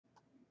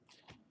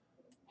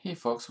Hey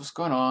folks, what's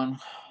going on?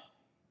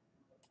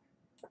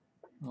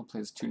 I'm gonna play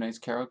this 2 Knights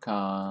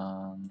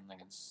Caro-Kann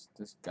against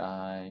this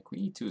guy.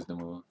 Queen E2 is the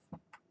move.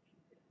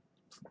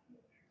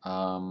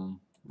 My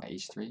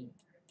H3.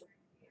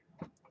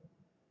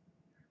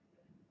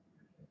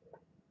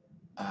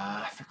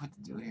 I forget what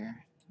to do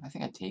here. I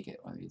think I take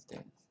it one of these days.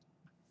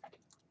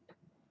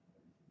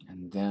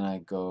 And then I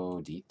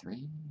go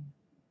D3.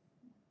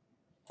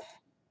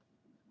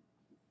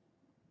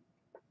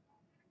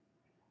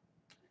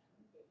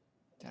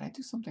 Did I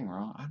do something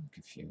wrong? I'm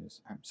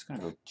confused. I'm just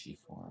gonna go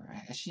G4.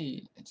 I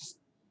just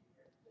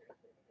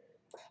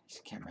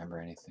can't remember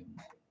anything.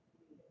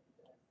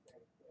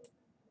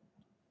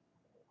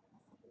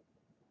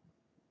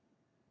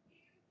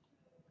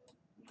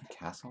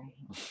 Castle?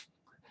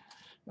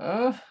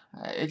 I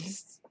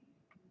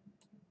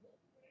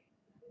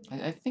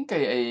think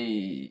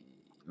I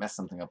messed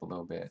something up a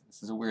little bit.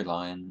 This is a weird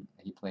line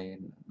he played.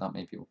 Not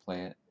many people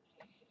play it.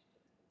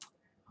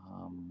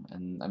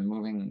 And I'm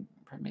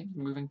maybe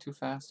moving too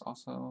fast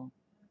also.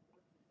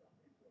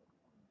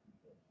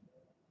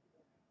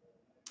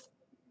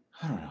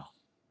 I don't know.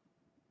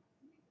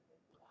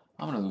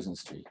 I'm on a losing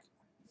streak.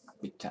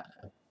 Big time.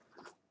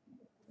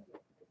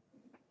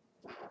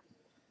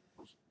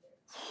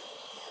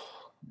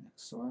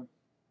 Next sword.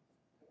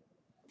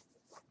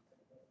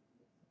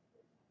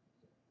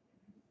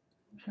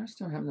 I'm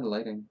still having the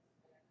lighting.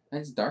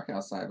 It's dark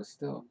outside, but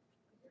still.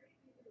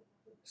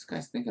 This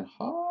guy's thinking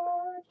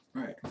hard.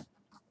 Alright.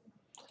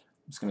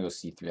 I'm just gonna go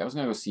C3. I was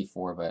gonna go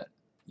C4, but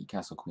he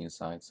castled queen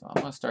side, so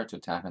I'm gonna start to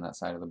attack on that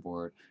side of the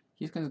board.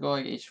 He's gonna go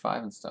like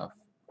H5 and stuff.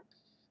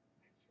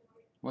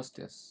 What's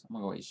this? I'm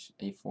gonna go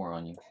A4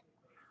 on you.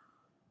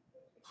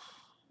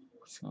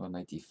 Just gonna go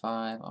Knight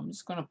D5. I'm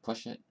just gonna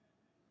push it.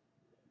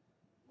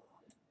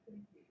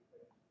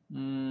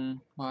 Well,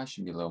 I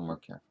should be a little more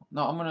careful.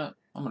 No, I'm gonna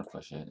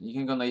push it. You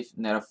can go Knight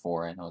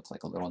F4. I know it's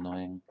like a little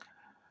annoying.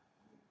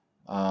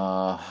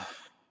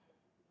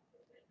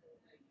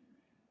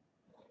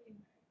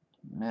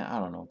 Man, I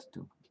don't know what to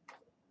do.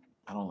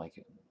 I don't like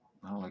it.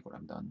 I don't like what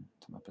I've done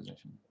to my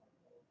position.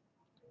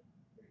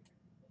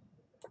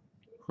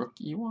 Rook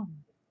E1.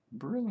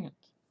 Brilliant.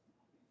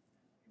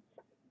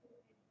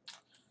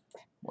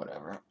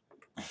 Whatever.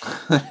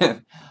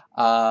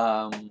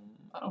 I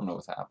don't know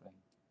what's happening.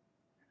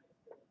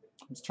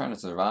 I'm just trying to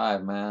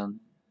survive,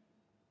 man.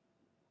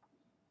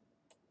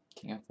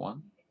 King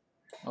F1.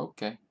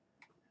 Okay.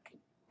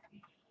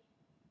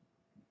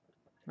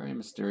 Very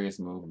mysterious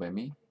move by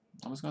me.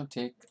 I was gonna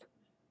take,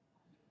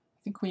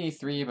 I think Queen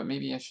E3, but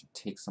maybe I should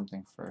take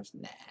something first.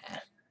 Nah.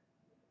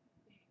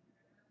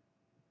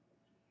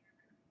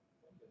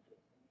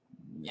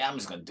 Yeah, I'm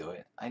just gonna do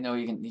it. I know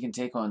you can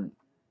take on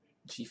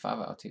G5.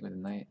 I'll take with the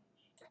knight.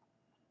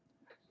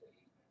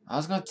 I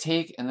was gonna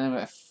take and then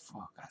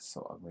oh god,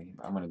 so ugly.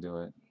 But I'm gonna do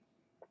it.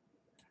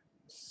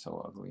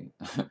 So ugly.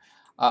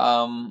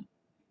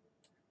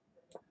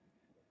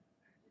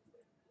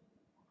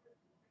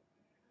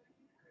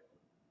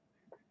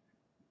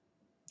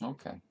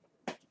 Okay.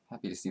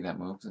 Happy to see that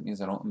move because it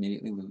means I don't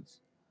immediately lose.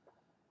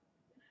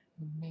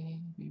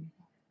 Maybe.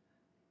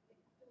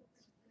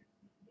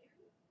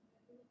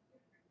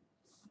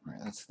 All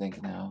right, let's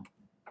think now.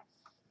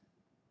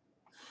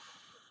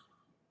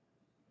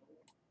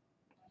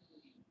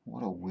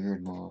 What a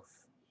weird move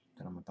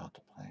that I'm about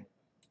to play.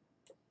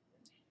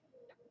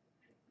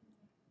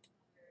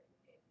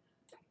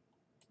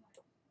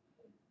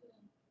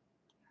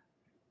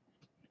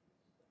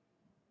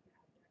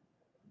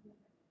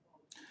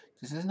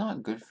 This is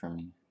not good for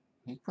me.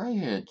 He probably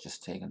had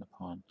just taken the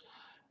pawn.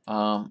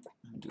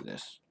 Do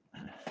this.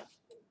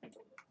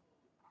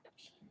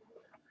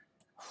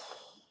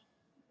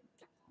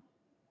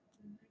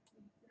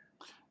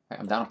 Right,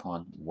 I'm down a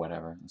pawn.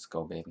 Whatever. Let's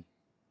go, baby.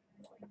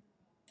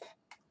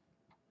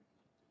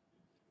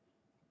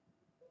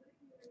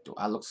 Do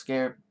I look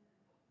scared?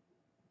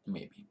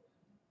 Maybe.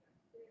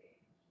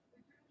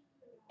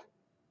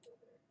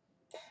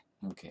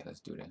 Okay, let's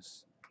do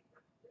this.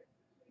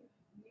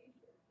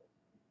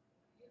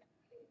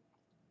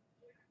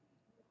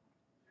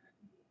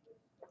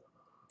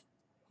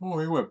 Oh,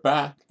 he went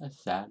back.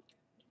 That's sad.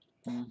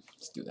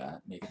 Let's do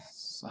that. Make it.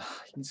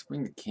 He needs to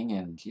bring the king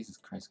in. Jesus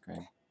Christ,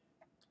 Craig.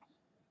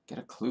 Get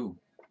a clue.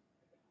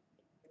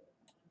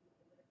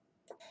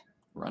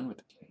 Run with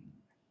the king.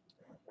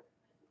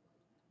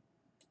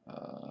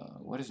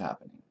 What is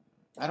happening?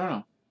 I don't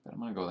know, but I'm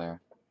gonna go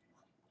there.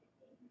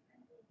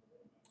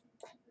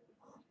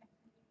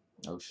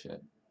 Oh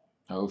shit.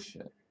 Oh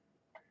shit.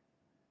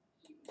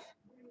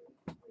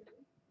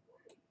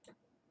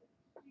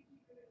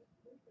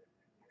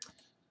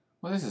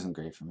 Well, this isn't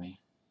great for me.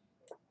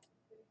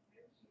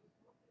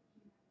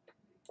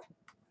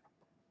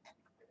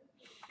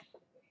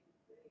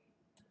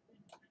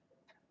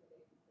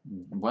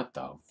 What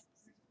the?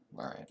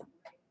 Alright.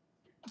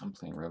 I'm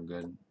playing real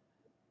good.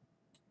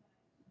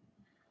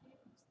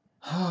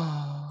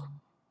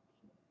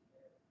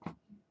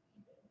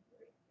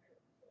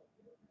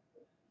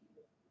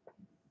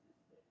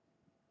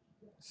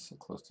 So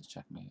close to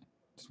checkmate.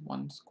 Just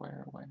one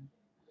square away.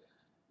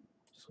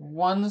 Just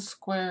one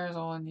square is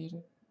all I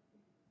needed.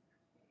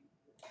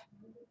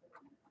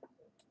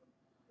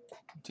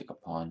 Take a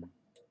pawn.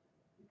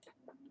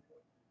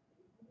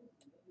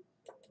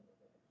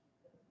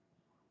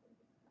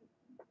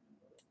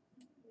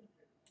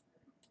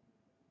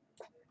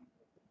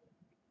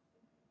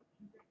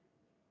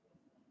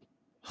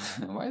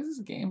 Why is this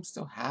game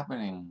still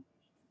happening?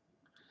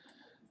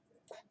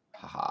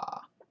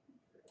 Haha.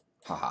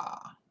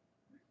 Haha.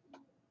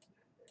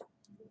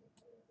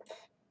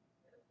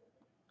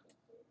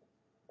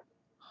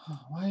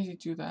 Why did he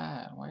do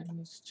that? Why didn't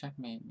he just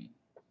checkmate me?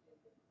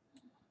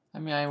 I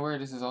mean, I aware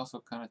this is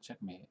also kind of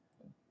checkmate.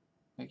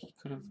 Like, he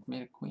could have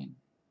made a queen.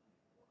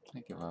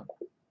 I give up.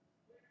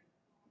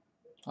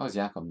 Oh, it's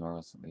Yaacov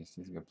Norowitz at least.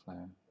 He's a good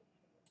player.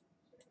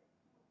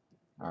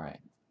 Alright.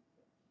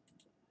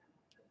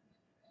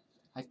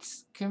 I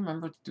just couldn't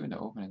remember doing the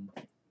opening.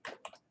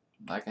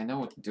 Like, I know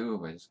what to do,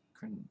 but I just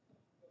couldn't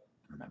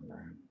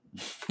remember.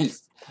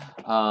 Is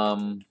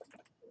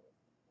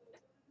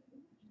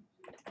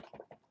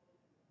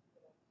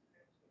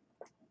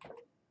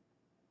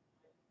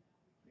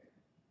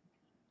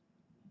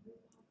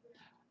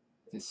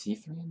it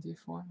C3 and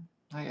D4?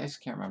 I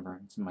just can't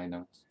remember. It's in my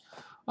notes.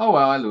 Oh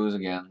well, I lose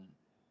again.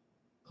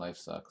 Life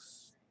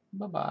sucks.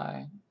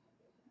 Bye-bye.